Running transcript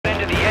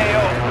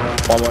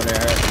One more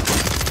there.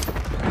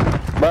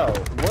 Bro,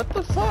 what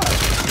the fuck?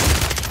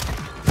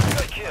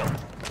 Good kill.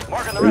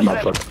 Marking the rest of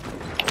that.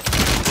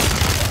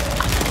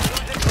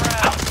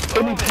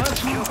 Losing ground.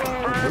 Kill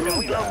confirmed and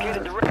we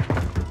located the rest.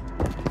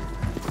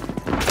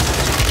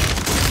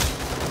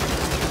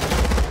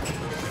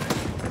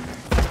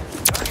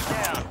 Target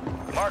down.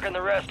 Marking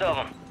the rest of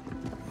them.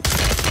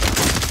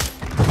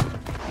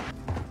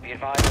 Be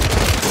advised.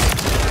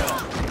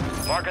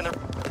 Marking the...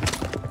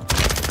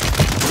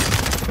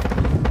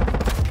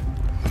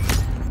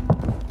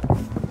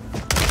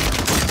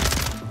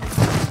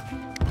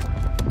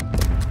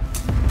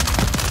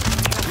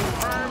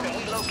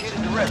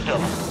 Rest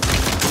of them.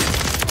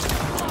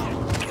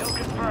 Kill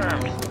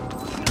confirmed.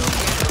 The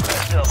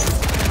rest of them.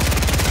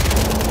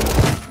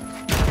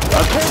 I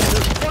told you,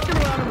 there's fucking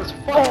around in this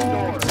fucking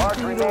door. Mark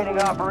remaining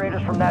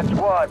operators from that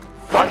squad.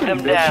 Hunt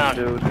them down.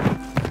 Dude.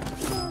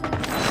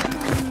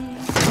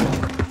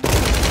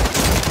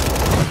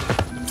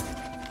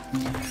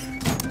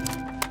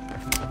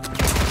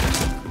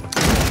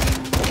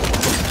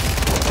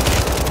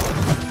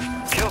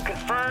 Kill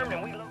confirmed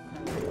and we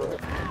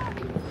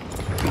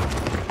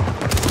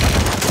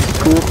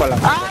Para la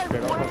 ¡ay,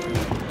 güey!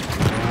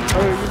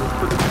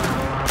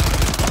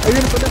 ¡Ahí viene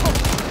el pendejo!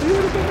 ¡Ahí viene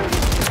el pendejo!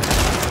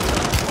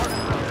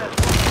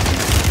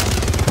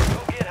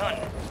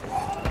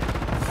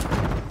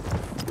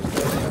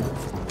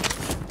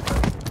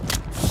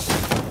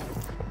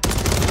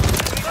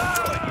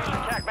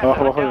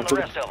 Abajo, abajo del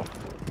tubo.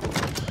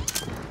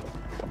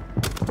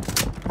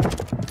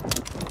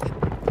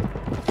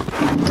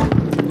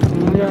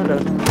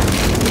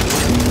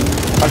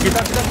 Aquí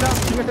está,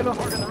 sí, mételo.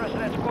 Marking the rest of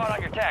that squad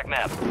on your attack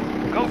map.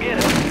 Go get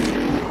it.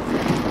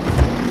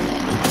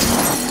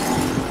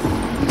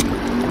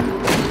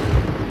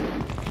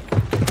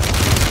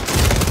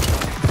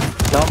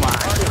 No man.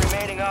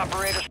 Remaining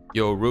operators.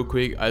 Yo, real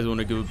quick, I just want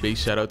to give a big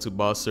shout out to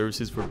Boss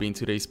Services for being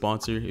today's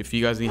sponsor. If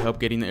you guys need help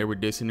getting the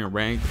Erudition and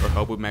ranked or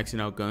help with maxing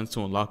out guns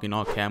to unlocking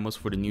all camos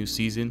for the new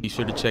season, be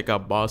sure to check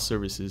out Boss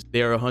Services.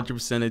 They are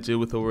 100% legit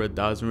with over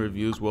 1,000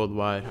 reviews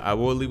worldwide. I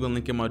will leave a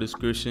link in my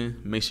description.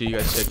 Make sure you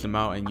guys check them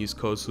out and use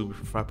code Ksubii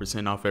for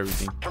 5% off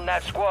everything. From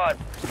that squad,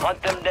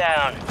 hunt them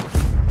down.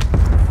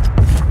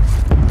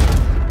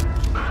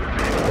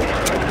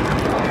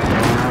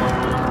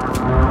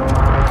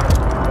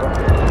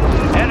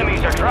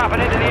 Enemies are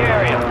dropping into the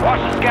area.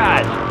 Watch the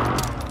skies.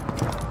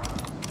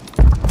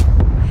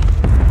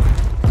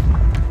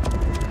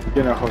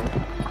 ¿Quién abajo?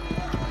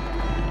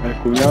 El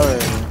cuñado de...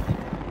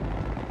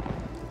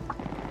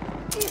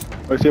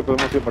 A ver si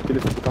podemos ir a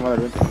partirle su puta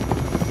madre, ven.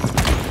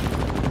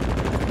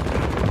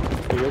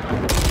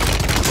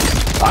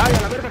 ¡Ay,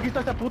 a la verga! Aquí está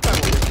esta puta,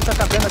 güey. Aquí está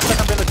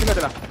campeando,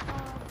 chímetela.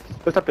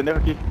 Está esta pendeja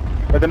aquí.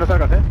 Vete, no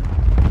salgas,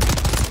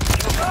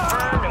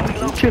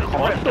 Pinche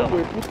joto,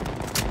 güey, puta.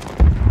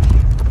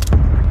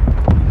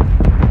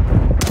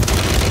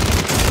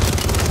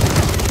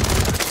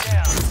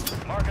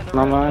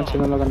 No manches,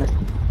 no lo gané.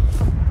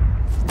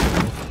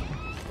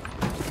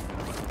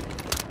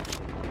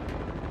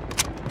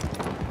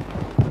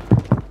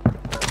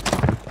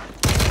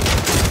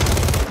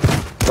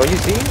 Oye,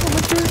 sí, ¿cómo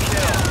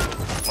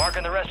estás?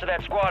 Marking the rest of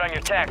that squad on your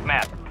attack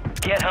map.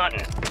 Get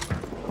hunting.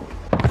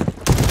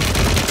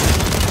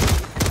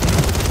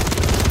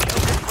 Kill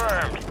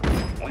confirmed.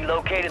 We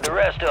located the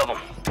rest of them.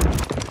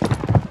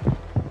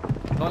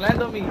 Don't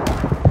land on me.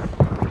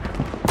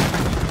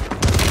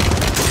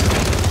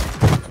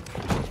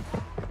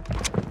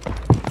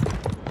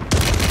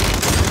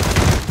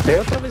 ¿De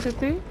otra vez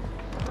este?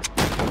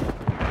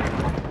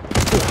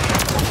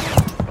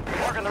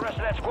 Marking the rest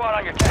of that squad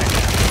on your attack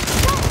map.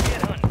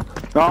 Get hunting.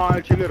 No,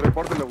 el chile,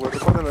 repórtelo, güey,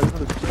 repórtelo, hijo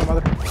de su puta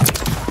madre.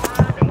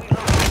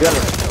 Fíjalo.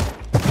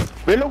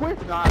 Velo, güey.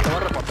 No, te voy a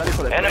reportar,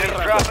 hijo de Enemies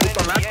perra, dropping puto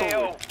into the naco, AO.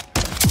 güey.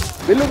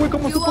 Velo, güey,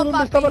 cómo supo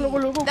dónde estaba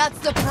luego. That's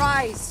the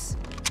prize.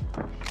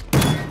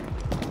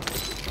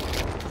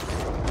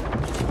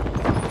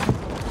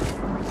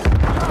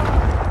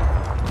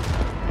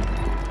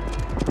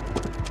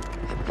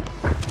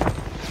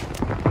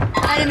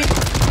 Enemy.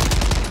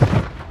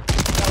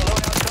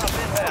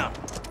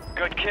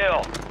 Good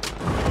kill.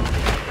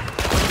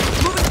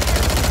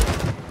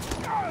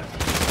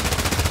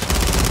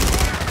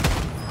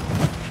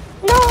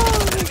 No.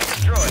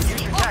 Destroy.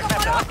 Use your attack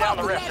map to hunt down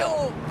the rest of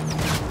them.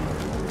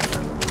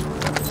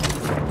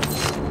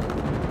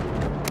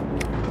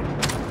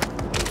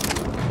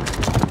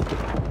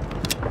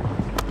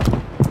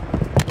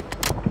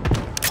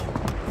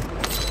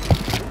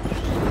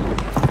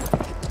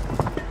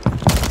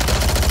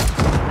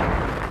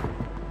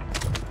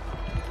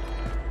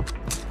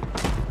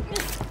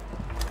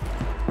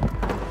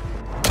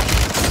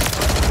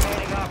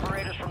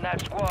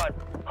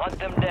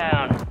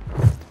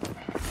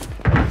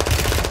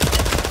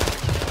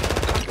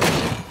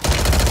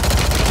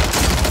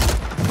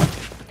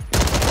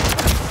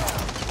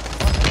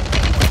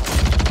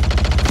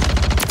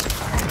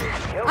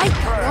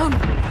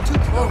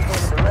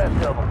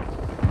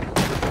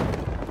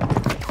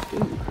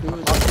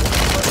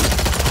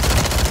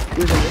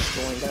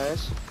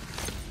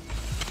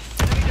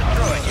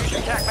 Use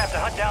your TAC map to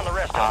hunt down the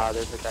rest of them.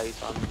 There's a guy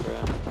on the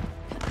ground.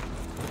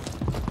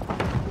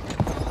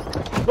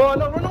 Oh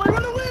no, run away,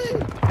 run away!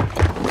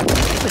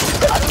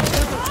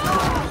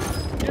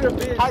 You're a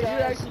bitch.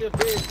 You're actually a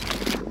bitch.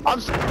 I'm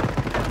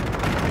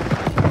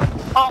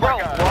Oh my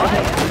god. What?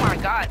 Oh my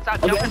god. Stop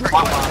jumping for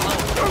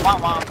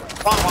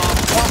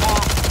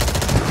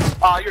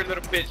Oh, you're a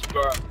little bitch,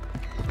 bro.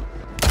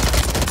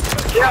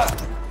 yeah.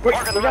 Wait,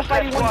 Marking the rest of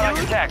that squad on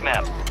your TAC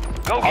map.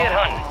 Go get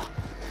hunting.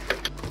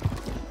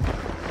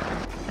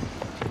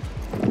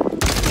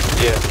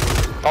 Yeah.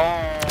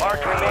 Mark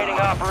the remaining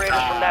operators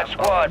from that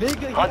squad.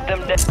 Hunt them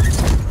down.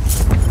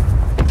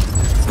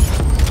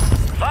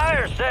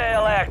 Fire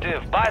sale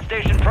active. Buy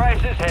station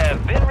prices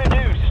have been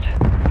reduced.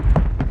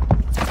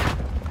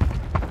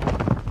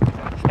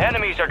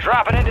 Enemies are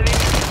dropping into the...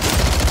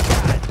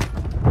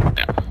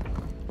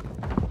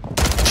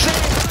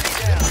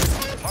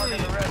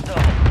 Marking the rest of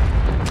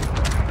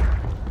them.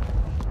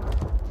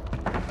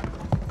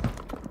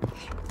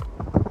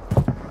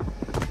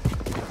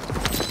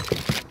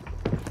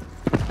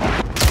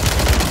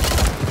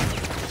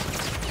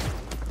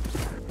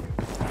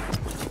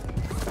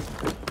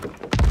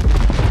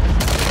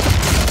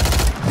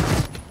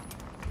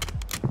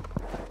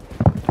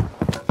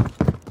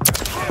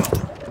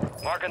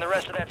 Marking the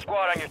rest of that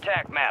squad on your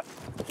TAC map.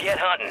 Get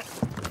hunting.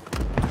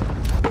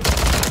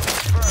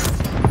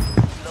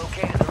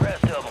 Located the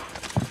rest of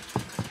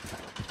them.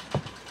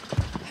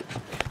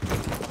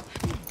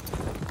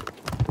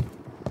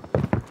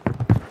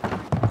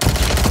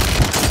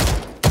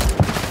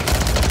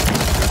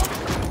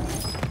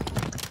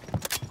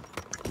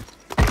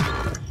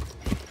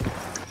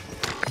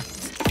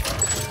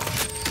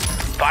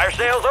 Fire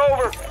sale's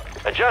over.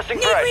 Adjusting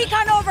Need prices.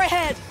 recon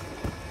overhead.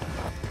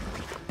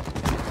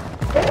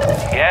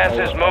 Gas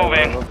is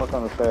moving. Don't fuck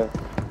on the stairs.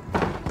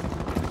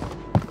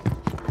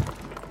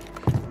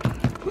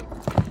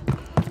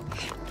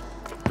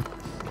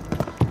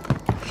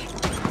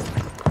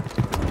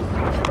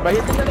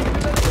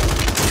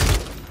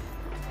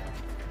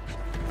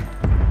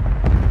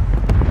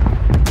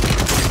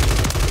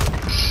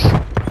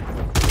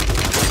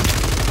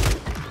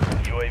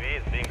 UAV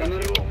is being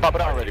pursued. Pop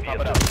it out already, pop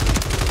it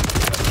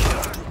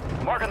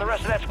out. Marking the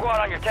rest of that squad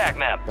on your TAC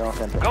map.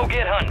 Go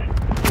get hunting.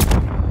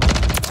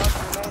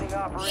 Remaining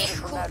operators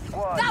from that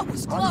squad. That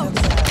was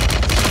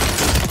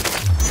close.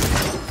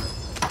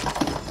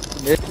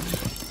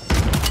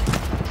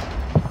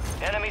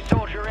 Enemy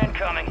soldier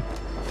incoming.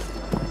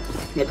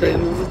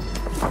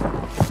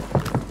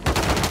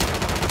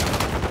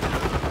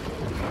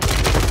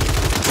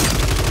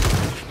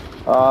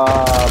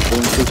 Ah,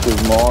 pinche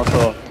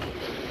chismoso.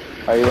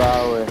 Ahí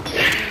va, güey.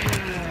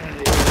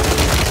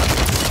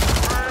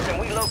 And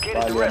we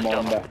located the Vale, rest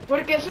of monda.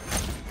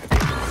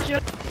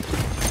 them.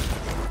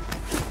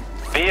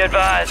 Be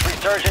advised,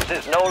 resurgence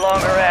is no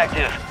longer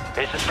active.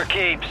 This is for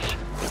keeps.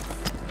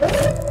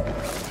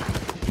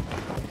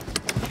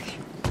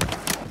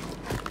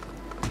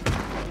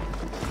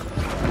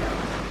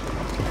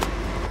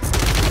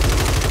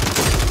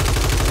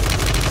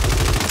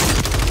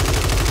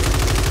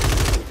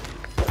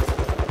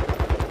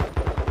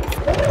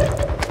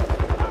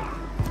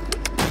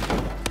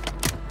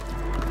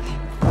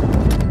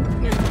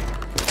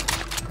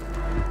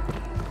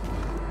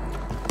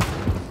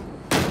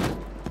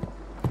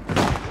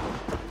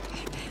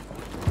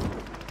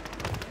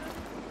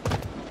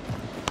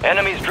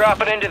 Enemies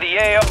dropping into the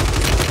AO.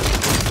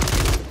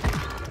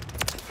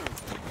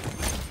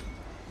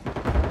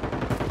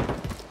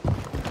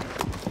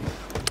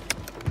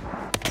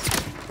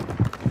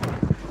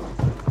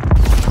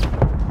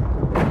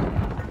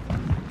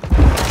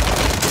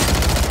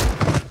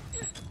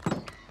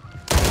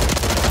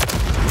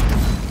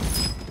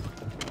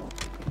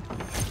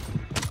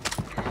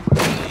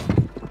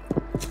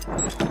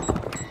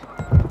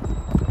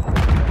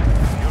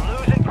 You're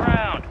losing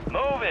ground.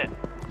 Move it.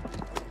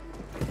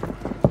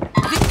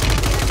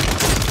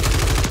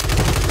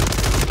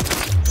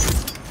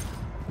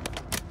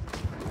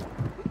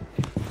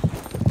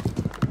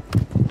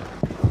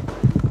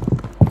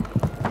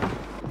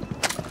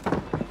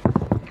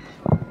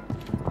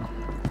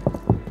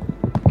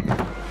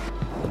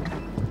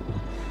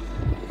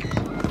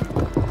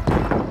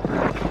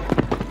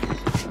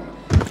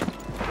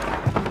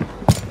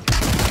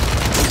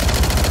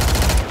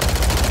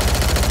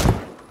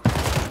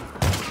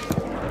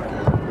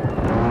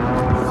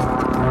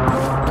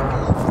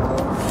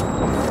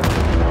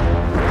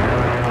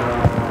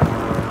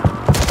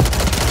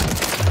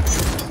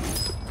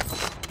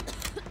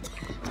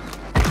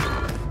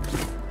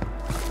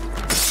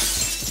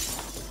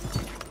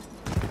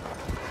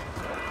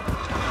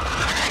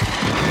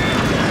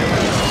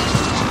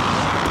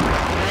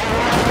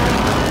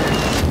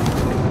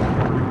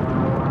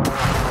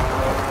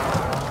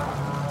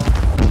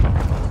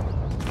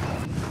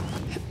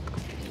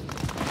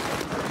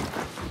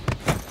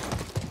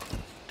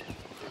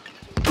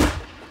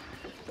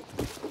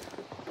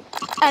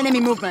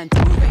 Enemy movement.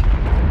 Moving.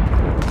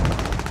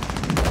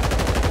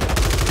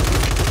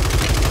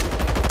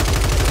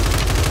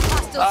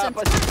 Hostile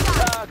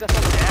sent.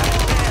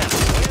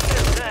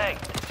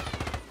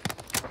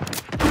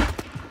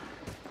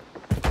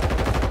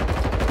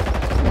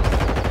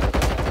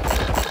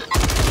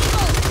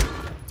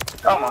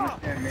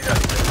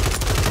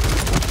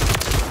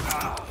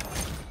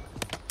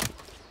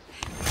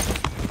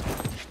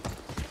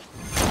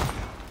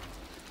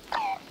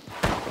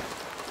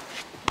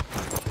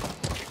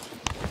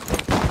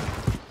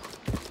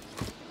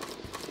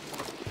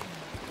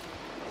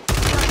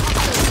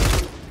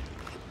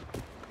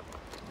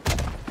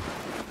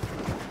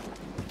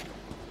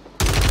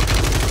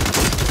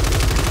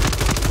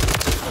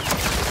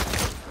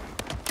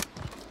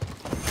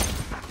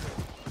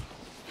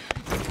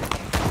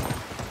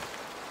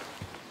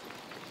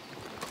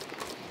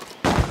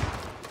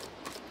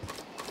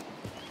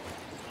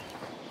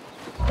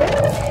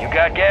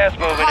 got gas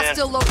moving in.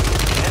 Hostile local.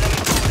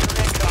 Enemy soldier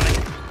incoming.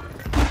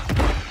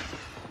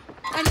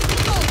 Enemy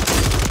local.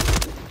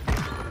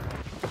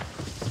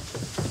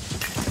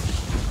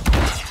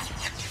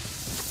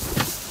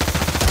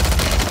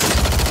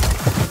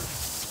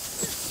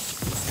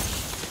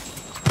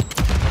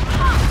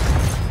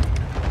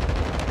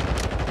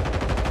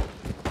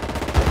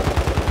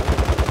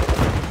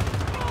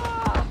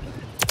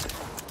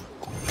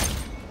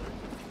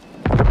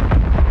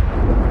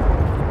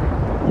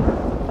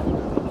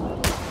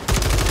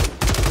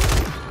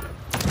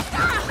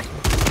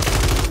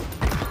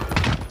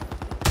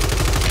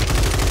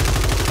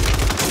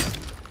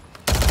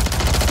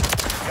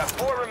 Got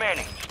 4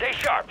 remaining. Stay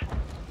sharp.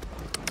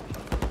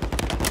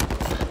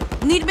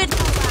 Need mid.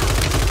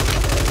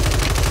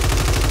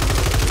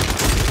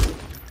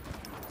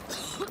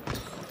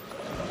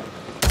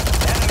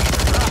 Enemies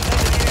are dropping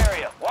into the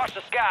area. Watch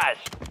the skies.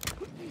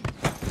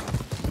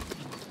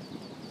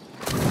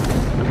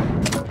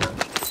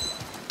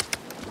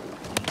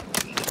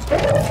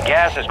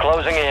 Gas is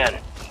closing in.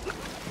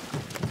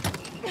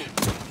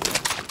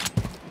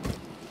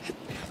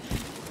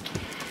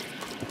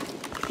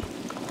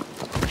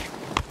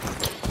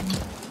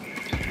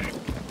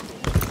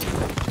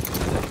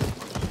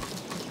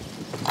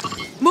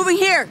 Moving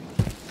here.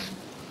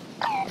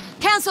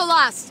 Cancel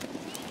last.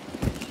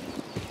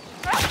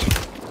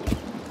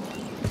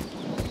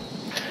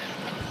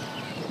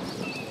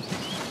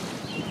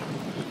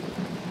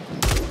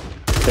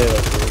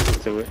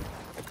 Este güey.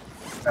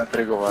 No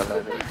traigo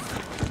balas, güey.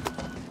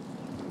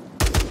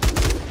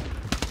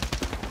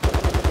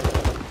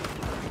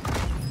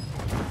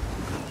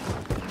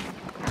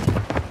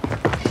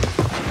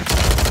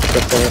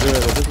 Está arriba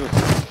de nosotros.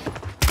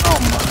 No,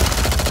 man.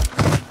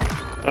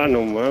 Ah,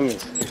 no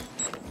mames.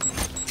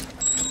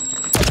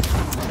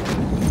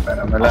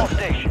 Espéramela. All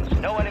stations,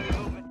 no enemy